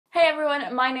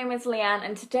everyone, my name is Leanne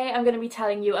and today I'm going to be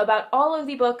telling you about all of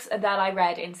the books that I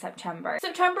read in September.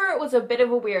 September was a bit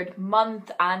of a weird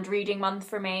month and reading month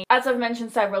for me. As I've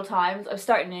mentioned several times, I've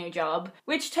started a new job,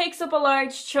 which takes up a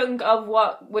large chunk of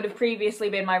what would have previously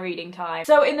been my reading time.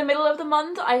 So in the middle of the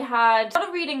month I had not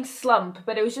a reading slump,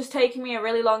 but it was just taking me a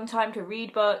really long time to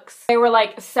read books. There were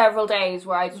like several days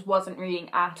where I just wasn't reading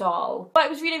at all. But I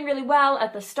was reading really well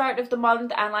at the start of the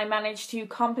month and I managed to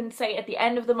compensate at the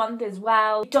end of the month as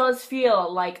well. It does feel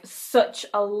like such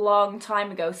a long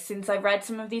time ago since I've read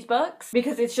some of these books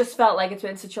because it's just felt like it's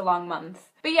been such a long month.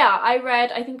 But yeah, I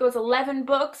read, I think it was 11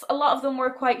 books. A lot of them were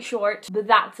quite short, but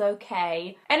that's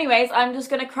okay. Anyways, I'm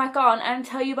just gonna crack on and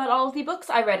tell you about all of the books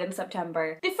I read in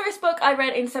September. The first book I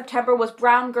read in September was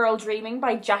Brown Girl Dreaming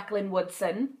by Jacqueline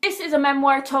Woodson. This is a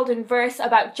memoir told in verse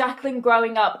about Jacqueline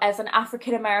growing up as an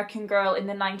African-American girl in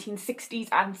the 1960s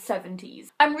and 70s.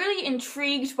 I'm really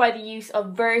intrigued by the use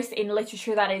of verse in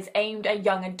literature that is aimed at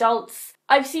young adults.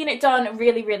 I've seen it done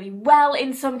really well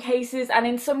in some cases, and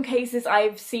in some cases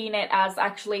I've seen it as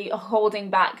actually holding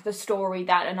back the story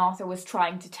that an author was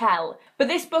trying to tell. But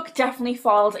this book definitely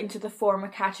falls into the former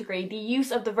category. The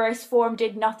use of the verse form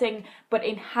did nothing but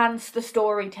enhance the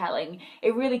storytelling.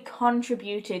 It really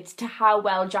contributed to how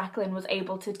well Jacqueline was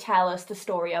able to tell us the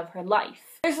story of her life.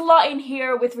 There's a lot in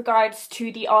here with regards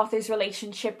to the author's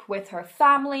relationship with her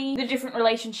family, the different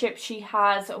relationships she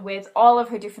has with all of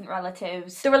her different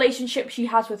relatives, the relationship she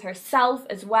has with herself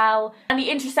as well, and the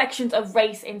intersections of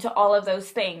race into all of those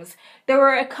things. There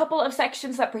were a couple of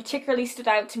sections that particularly stood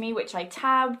out to me, which I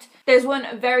tabbed. There's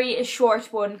one very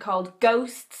short one called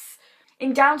Ghosts.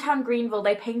 In downtown Greenville,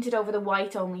 they painted over the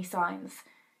white-only signs.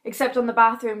 Except on the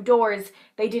bathroom doors,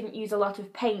 they didn't use a lot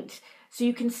of paint, so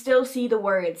you can still see the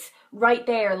words right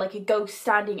there, like a ghost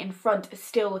standing in front,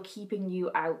 still keeping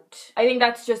you out. I think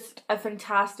that's just a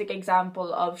fantastic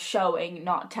example of showing,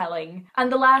 not telling. And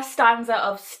the last stanza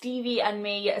of Stevie and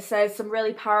Me says some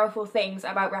really powerful things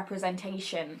about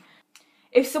representation.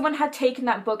 If someone had taken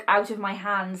that book out of my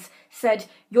hands, said,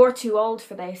 "You're too old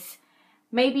for this,"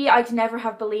 maybe I'd never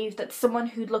have believed that someone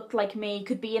who looked like me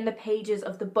could be in the pages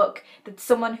of the book, that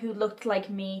someone who looked like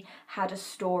me had a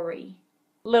story.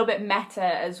 A little bit meta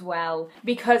as well,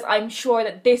 because I'm sure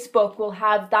that this book will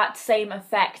have that same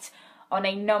effect on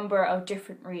a number of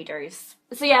different readers.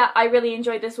 So yeah, I really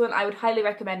enjoyed this one. I would highly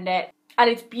recommend it. And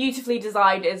it's beautifully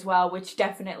designed as well, which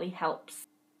definitely helps.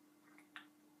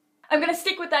 I'm going to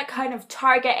stick with that kind of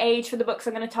target age for the books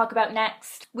I'm going to talk about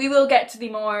next. We will get to the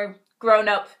more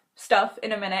grown-up stuff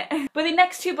in a minute. But the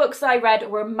next two books that I read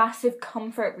were massive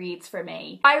comfort reads for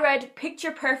me. I read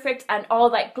Picture Perfect and All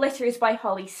That Glitters by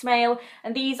Holly Smale,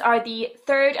 and these are the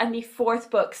third and the fourth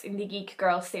books in the Geek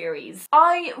Girl series.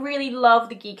 I really love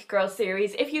the Geek Girl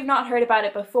series. If you've not heard about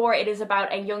it before, it is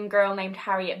about a young girl named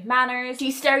Harriet Manners.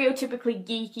 She's stereotypically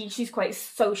geeky, she's quite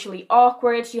socially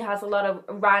awkward, she has a lot of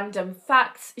random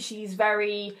facts, she's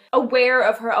very aware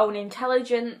of her own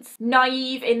intelligence,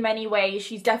 naive in many ways,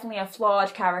 she's definitely a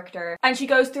flawed character. And she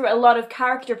goes through a lot of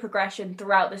character progression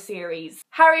throughout the series.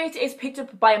 Harriet is picked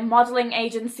up by a modelling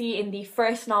agency in the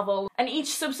first novel, and each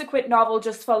subsequent novel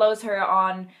just follows her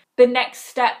on the next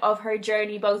step of her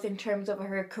journey, both in terms of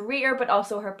her career but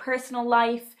also her personal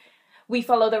life. We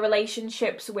follow the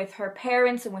relationships with her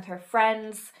parents and with her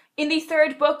friends. In the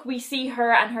third book, we see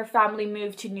her and her family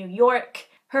move to New York.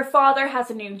 Her father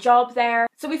has a new job there,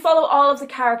 so we follow all of the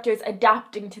characters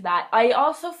adapting to that. I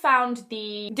also found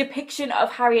the depiction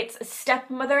of Harriet's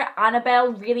stepmother,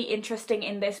 Annabelle, really interesting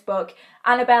in this book.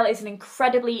 Annabelle is an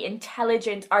incredibly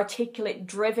intelligent, articulate,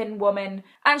 driven woman,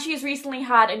 and she has recently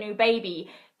had a new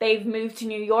baby. They've moved to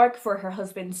New York for her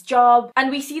husband's job,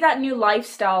 and we see that new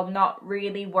lifestyle not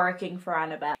really working for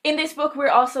Annabelle. In this book, we're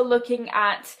also looking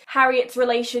at Harriet's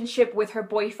relationship with her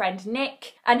boyfriend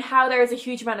Nick, and how there is a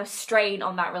huge amount of strain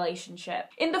on that relationship.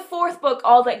 In the fourth book,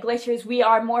 All That Glitters, we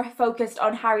are more focused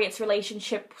on Harriet's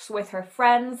relationships with her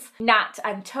friends, Nat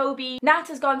and Toby. Nat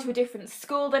has gone to a different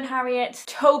school than Harriet.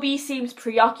 Toby seems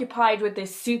preoccupied with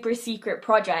this super secret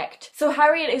project, so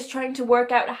Harriet is trying to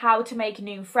work out how to make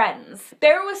new friends.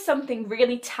 There was something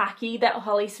really tacky that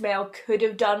Holly Smale could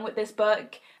have done with this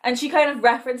book, and she kind of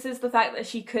references the fact that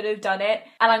she could have done it,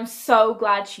 and I'm so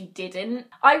glad she didn't.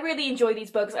 I really enjoy these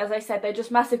books. As I said, they're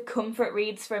just massive comfort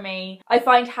reads for me. I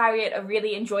find Harriet a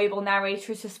really enjoyable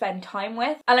narrator to spend time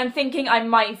with, and I'm thinking I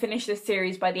might finish this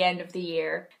series by the end of the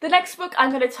year. The next book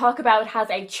I'm going to talk about has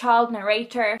a child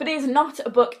narrator, but it is not a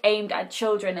book aimed at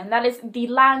children, and that is The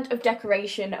Land of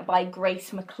Decoration by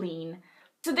Grace McLean.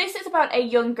 So this is about a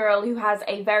young girl who has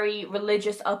a very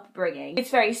religious upbringing.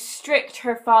 It's very strict.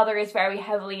 Her father is very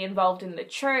heavily involved in the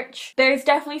church. There's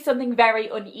definitely something very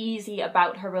uneasy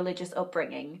about her religious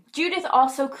upbringing. Judith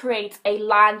also creates a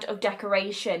land of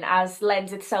decoration, as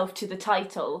lends itself to the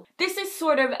title. This is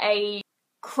sort of a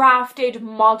crafted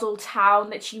model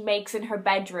town that she makes in her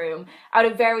bedroom out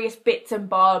of various bits and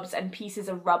bobs and pieces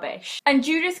of rubbish. And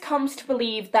Judith comes to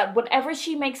believe that whatever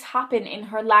she makes happen in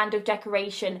her land of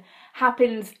decoration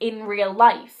happens in real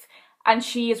life, and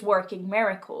she is working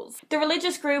miracles. The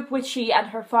religious group which she and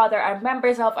her father are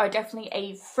members of are definitely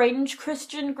a fringe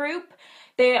Christian group.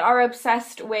 They are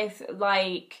obsessed with,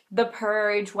 like, the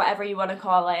purge, whatever you want to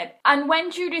call it. And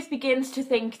when Judith begins to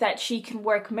think that she can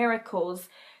work miracles,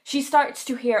 she starts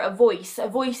to hear a voice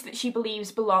that she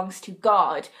believes belongs to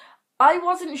God. I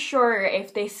wasn't sure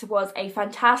if this was a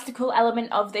fantastical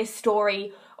element of this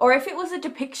story or if it was a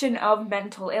depiction of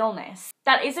mental illness.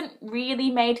 That isn't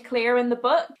really made clear in the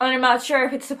book, and I'm not sure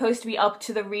if it's supposed to be up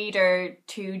to the reader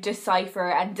to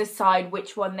decipher and decide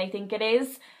which one they think it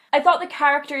is. I thought the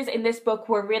characters in this book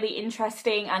were really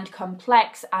interesting and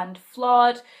complex and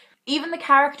flawed. Even the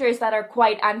characters that are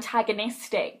quite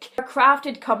antagonistic are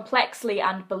crafted complexly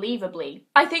and believably.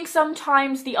 I think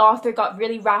sometimes the author got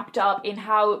really wrapped up in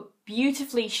how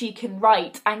beautifully she can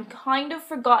write and kind of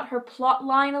forgot her plot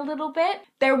line a little bit.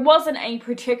 There wasn't a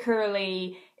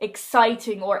particularly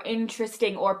exciting or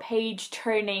interesting or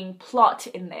page-turning plot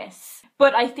in this,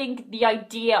 but I think the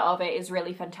idea of it is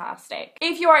really fantastic.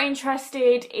 If you are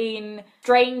interested in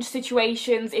strange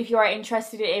situations, if you are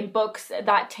interested in books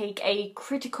that take a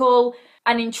critical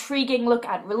and intriguing look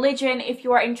at religion, if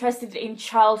you are interested in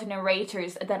child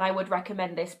narrators, then I would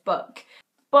recommend this book.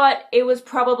 But it was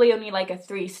probably only like a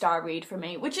 3-star read for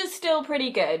me, which is still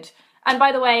pretty good. And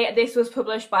by the way, this was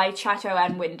published by Chatto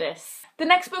and Windus. The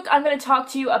next book I'm going to talk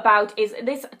to you about is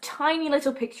this tiny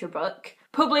little picture book,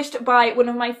 published by one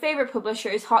of my favourite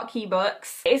publishers, Hotkey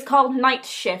Books. It's called Night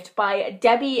Shift by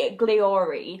Debbie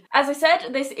Gliori. As I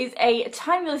said, this is a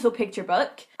tiny little picture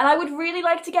book, and I would really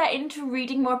like to get into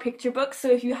reading more picture books, so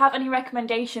if you have any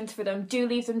recommendations for them, do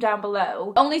leave them down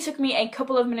below. Only took me a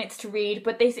couple of minutes to read,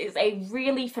 but this is a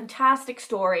really fantastic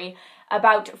story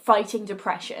about fighting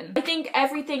depression. I think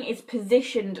everything is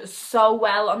positioned so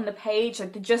well on the page,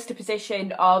 like the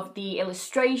juxtaposition of the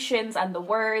illustrations and the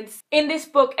words. In this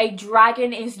book, a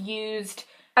dragon is used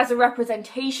as a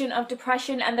representation of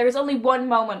depression, and there is only one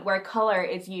moment where colour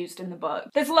is used in the book.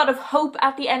 There's a lot of hope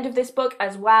at the end of this book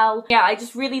as well. Yeah, I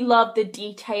just really love the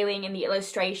detailing in the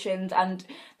illustrations, and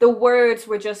the words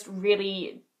were just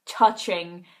really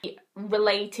touching,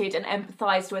 related and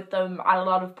empathized with them at a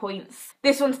lot of points.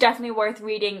 This one's definitely worth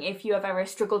reading if you have ever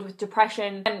struggled with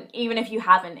depression, and even if you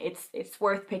haven't, it's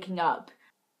worth picking up.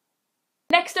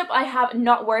 Next up I have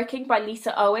Not Working by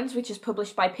Lisa Owens, which is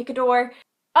published by Picador.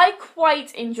 I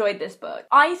quite enjoyed this book.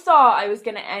 I thought I was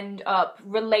going to end up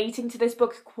relating to this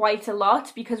book quite a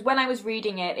lot, because when I was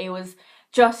reading it, it was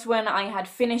just when I had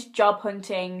finished job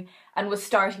hunting and was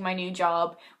starting my new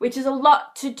job, which is a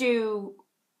lot to do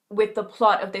with the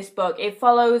plot of this book. It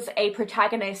follows a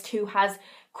protagonist who has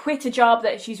quit a job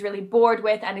that she's really bored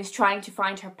with and is trying to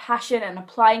find her passion and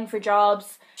applying for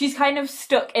jobs. She's kind of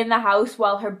stuck in the house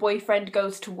while her boyfriend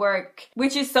goes to work,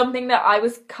 which is something that I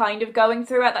was kind of going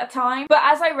through at that time. But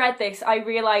as I read this, I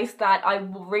realised that I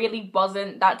really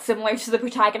wasn't that similar to the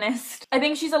protagonist. I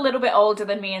think she's a little bit older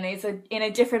than me and is in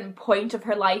a different point of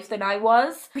her life than I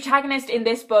was. The protagonist in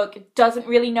this book doesn't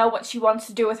really know what she wants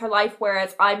to do with her life,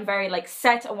 whereas I'm very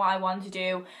set on what I want to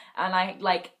do, and I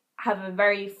have a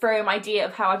very firm idea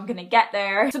of how I'm gonna get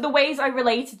there. So the ways I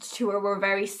related to her were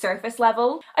very surface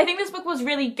level. I think this book was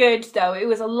really good though. It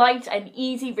was a light and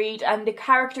easy read, and the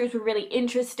characters were really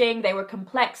interesting. They were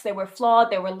complex, they were flawed,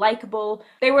 they were likeable.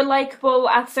 They were likeable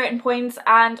at certain points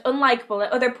and unlikable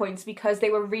at other points because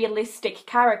they were realistic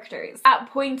characters.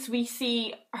 At points we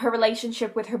see her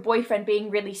relationship with her boyfriend being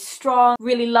really strong,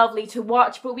 really lovely to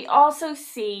watch, but we also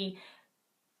see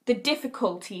the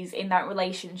difficulties in that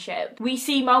relationship. We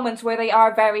see moments where they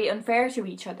are very unfair to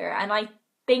each other, and I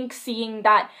think seeing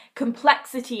that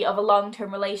complexity of a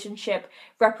long-term relationship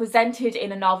represented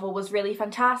in a novel was really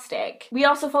fantastic. We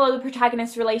also follow the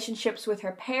protagonist's relationships with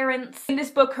her parents. In this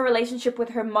book, her relationship with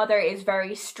her mother is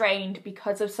very strained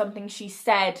because of something she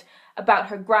said about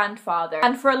her grandfather.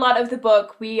 And for a lot of the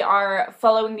book, we are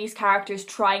following these characters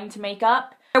trying to make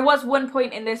up. There was one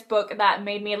point in this book that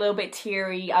made me a little bit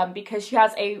teary because she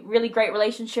has a really great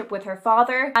relationship with her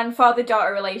father, and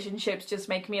father-daughter relationships just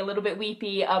make me a little bit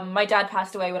weepy. My dad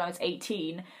passed away when I was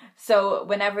 18, so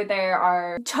whenever there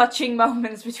are touching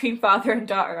moments between father and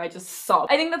daughter, I just sob.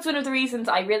 I think that's one of the reasons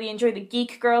I really enjoy the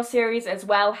Geek Girl series as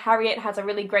well. Harriet has a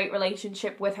really great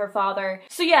relationship with her father.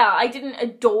 So yeah, I didn't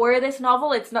adore this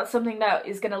novel. It's not something that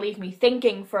is going to leave me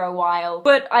thinking for a while,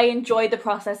 but I enjoyed the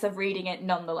process of reading it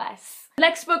nonetheless. The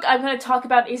next book I'm going to talk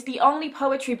about is the only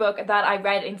poetry book that I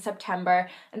read in September,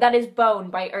 and that is Bone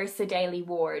by Yrsa-daley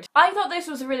Ward. I thought this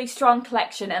was a really strong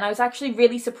collection, and I was actually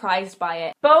really surprised by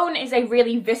it. Bone is a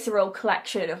really visceral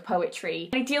collection of poetry,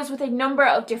 and it deals with a number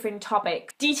of different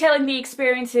topics, detailing the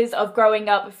experiences of growing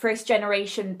up first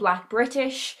generation Black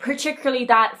British, particularly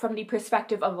that from the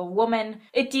perspective of a woman.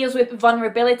 It deals with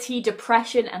vulnerability,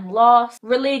 depression and loss,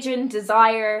 religion,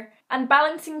 desire, and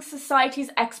balancing society's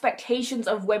expectations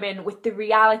of women with the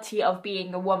reality of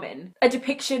being a woman. A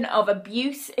depiction of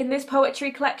abuse in this poetry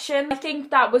collection. I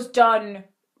think that was done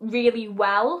really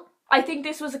well. I think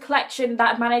this was a collection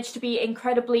that managed to be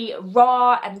incredibly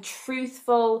raw and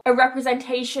truthful, a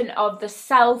representation of the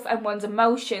self and one's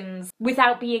emotions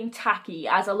without being tacky,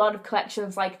 as a lot of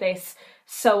collections like this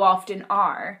so often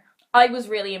are. I was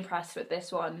really impressed with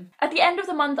this one. At the end of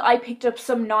the month, I picked up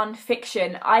some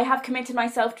non-fiction. I have committed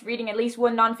myself to reading at least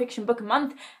one non-fiction book a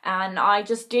month, and I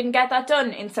just didn't get that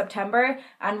done in September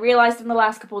and realised in the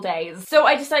last couple days. So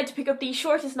I decided to pick up the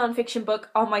shortest non-fiction book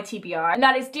on my TBR, and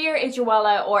that is Dear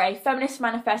Ijawala, or A Feminist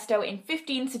Manifesto in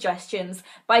 15 Suggestions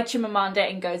by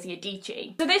Chimamanda Ngozi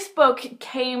Adichie. So this book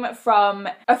came from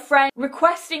a friend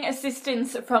requesting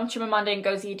assistance from Chimamanda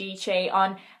Ngozi Adichie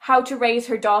on how to raise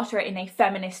her daughter in a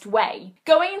feminist way.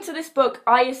 Going into this book,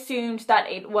 I assumed that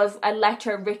it was a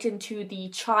letter written to the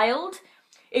child.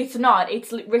 It's not,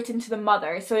 it's written to the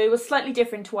mother, so it was slightly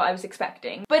different to what I was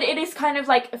expecting. But it is kind of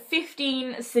like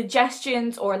 15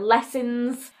 suggestions or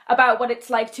lessons about what it's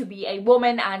like to be a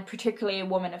woman, and particularly a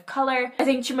woman of colour. I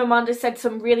think Chimamanda said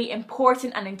some really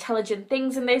important and intelligent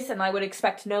things in this, and I would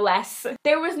expect no less.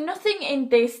 There was nothing in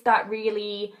this that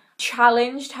really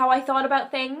challenged how I thought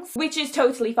about things, which is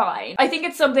totally fine. I think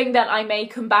it's something that I may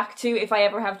come back to if I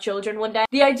ever have children one day.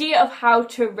 The idea of how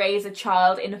to raise a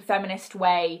child in a feminist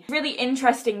way is really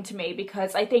interesting to me,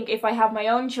 because I think if I have my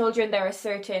own children, there are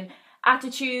certain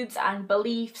attitudes and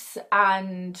beliefs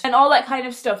and all that kind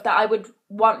of stuff that I would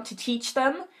want to teach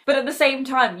them. But at the same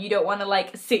time, you don't want to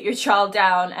like sit your child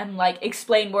down and like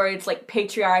explain words like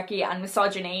patriarchy and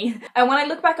misogyny. And when I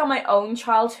look back on my own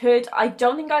childhood, I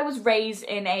don't think I was raised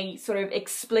in a sort of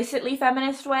explicitly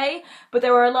feminist way, but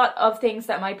there were a lot of things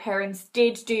that my parents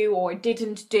did do or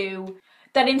didn't do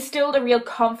that instilled a real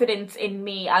confidence in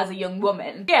me as a young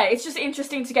woman. Yeah, it's just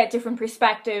interesting to get different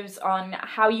perspectives on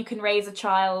how you can raise a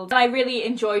child, and I really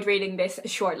enjoyed reading this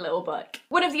short little book.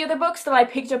 One of the other books that I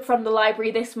picked up from the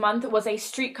library this month was A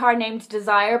Streetcar Named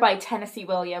Desire by Tennessee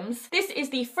Williams. This is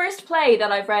the first play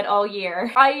that I've read all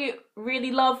year. I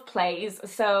really love plays,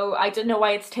 so I don't know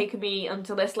why it's taken me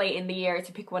until this late in the year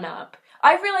to pick one up.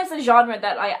 I've realised a genre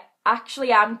that I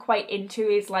actually am quite into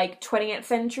is like 20th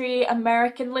century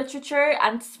American literature,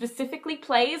 and specifically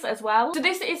plays as well. So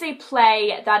this is a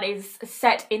play that is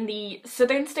set in the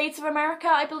southern states of America,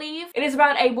 I believe. It is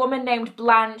about a woman named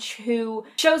Blanche who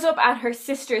shows up at her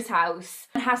sister's house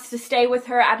and has to stay with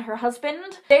her and her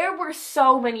husband. There were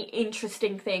so many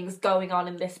interesting things going on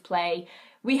in this play.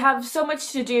 We have so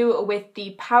much to do with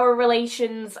the power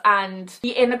relations and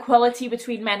the inequality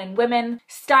between men and women.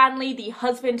 Stanley, the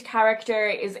husband character,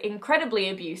 is incredibly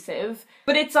abusive,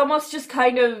 but it's almost just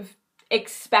kind of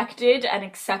expected and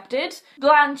accepted.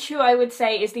 Blanche, who I would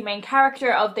say is the main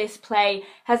character of this play,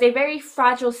 has a very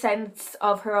fragile sense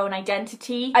of her own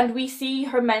identity, and we see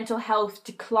her mental health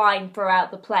decline throughout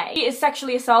the play. She is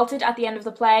sexually assaulted at the end of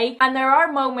the play, and there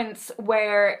are moments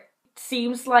where it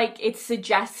seems like it's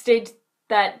suggested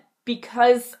that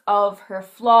because of her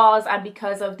flaws and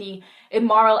because of the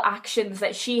immoral actions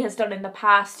that she has done in the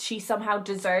past, she somehow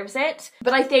deserves it.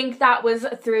 But I think that was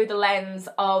through the lens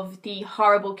of the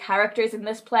horrible characters in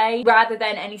this play, rather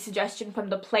than any suggestion from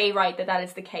the playwright that that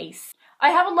is the case. I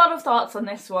have a lot of thoughts on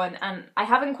this one, and I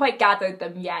haven't quite gathered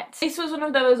them yet. This was one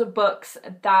of those books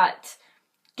that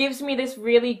gives me this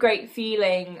really great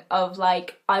feeling of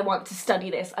like, I want to study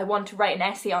this, I want to write an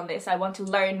essay on this, I want to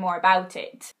learn more about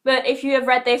it. But if you have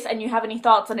read this and you have any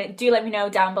thoughts on it, do let me know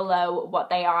down below what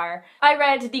they are. I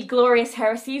read The Glorious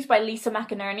Heresies by Lisa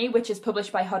McInerney, which is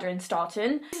published by Hodder and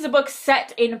Stoughton. This is a book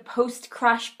set in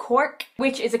post-crash Cork,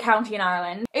 which is a county in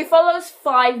Ireland. It follows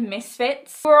 5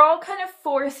 misfits who are all kind of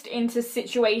forced into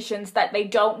situations that they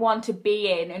don't want to be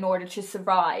in order to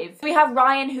survive. We have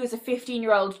Ryan, who's a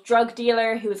 15-year-old drug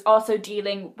dealer who is also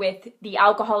dealing with the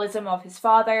alcoholism of his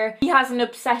father. He has an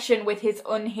obsession with his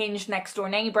unhinged next door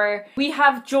neighbour. We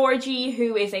have Georgie,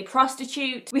 who is a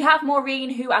prostitute. We have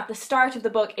Maureen, who at the start of the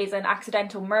book is an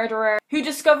accidental murderer, who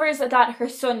discovers that her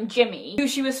son Jimmy, who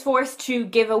she was forced to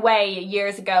give away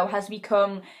years ago, has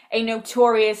become a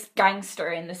notorious gangster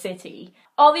in the city.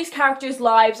 All these characters'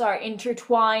 lives are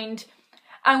intertwined,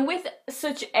 and with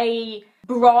such a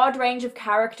broad range of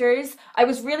characters, I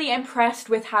was really impressed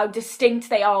with how distinct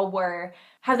they all were,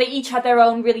 how they each had their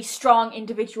own really strong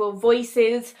individual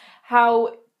voices,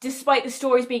 how despite the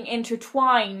stories being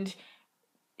intertwined,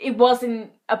 it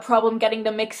wasn't a problem getting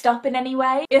them mixed up in any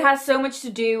way. It has so much to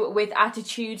do with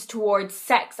attitudes towards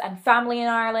sex and family in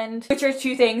Ireland, which are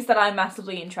 2 things that I'm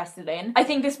massively interested in. I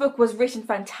think this book was written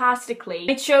fantastically.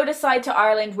 It showed a side to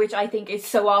Ireland which I think is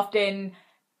so often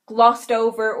glossed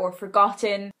over or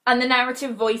forgotten, and the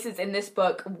narrative voices in this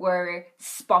book were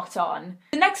spot on.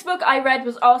 The next book I read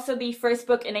was also the first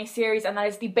book in a series, and that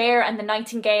is The Bear and the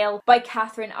Nightingale by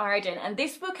Catherine Arden, and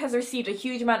this book has received a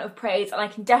huge amount of praise and I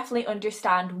can definitely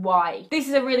understand why. This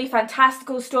is a really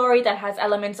fantastical story that has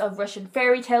elements of Russian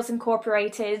fairy tales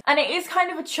incorporated, and it is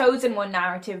kind of a chosen one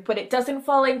narrative, but it doesn't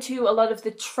fall into a lot of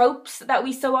the tropes that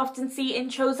we so often see in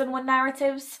chosen one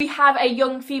narratives. We have a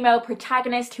young female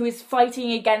protagonist who is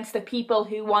fighting against the people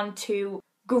who want to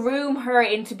groom her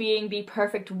into being the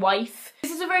perfect wife.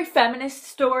 This is a very feminist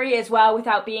story as well,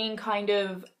 without being kind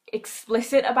of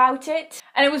explicit about it.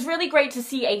 And it was really great to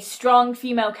see a strong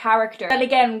female character that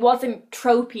again wasn't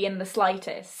tropey in the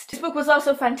slightest. This book was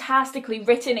also fantastically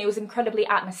written, it was incredibly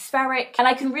atmospheric, and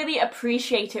I can really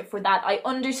appreciate it for that. I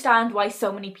understand why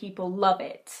so many people love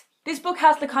it. This book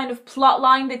has the kind of plot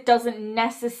line that doesn't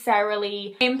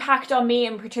necessarily impact on me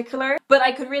in particular, but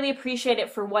I could really appreciate it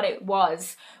for what it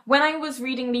was. When I was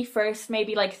reading the first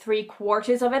maybe like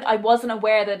 3/4 of it, I wasn't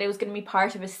aware that it was going to be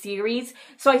part of a series,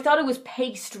 so I thought it was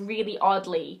paced really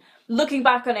oddly. Looking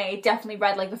back on it, it definitely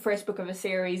read like the first book of a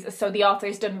series, so the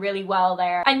author's done really well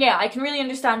there. And yeah, I can really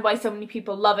understand why so many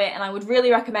people love it, and I would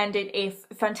really recommend it if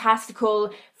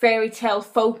fantastical fairy tale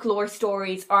folklore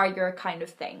stories are your kind of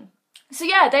thing. So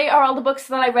yeah, they are all the books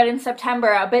that I read in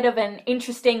September. A bit of an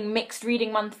interesting mixed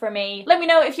reading month for me. Let me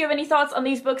know if you have any thoughts on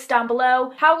these books down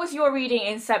below. How was your reading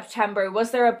in September?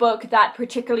 Was there a book that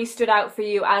particularly stood out for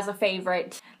you as a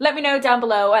favourite? Let me know down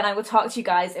below and I will talk to you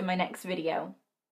guys in my next video.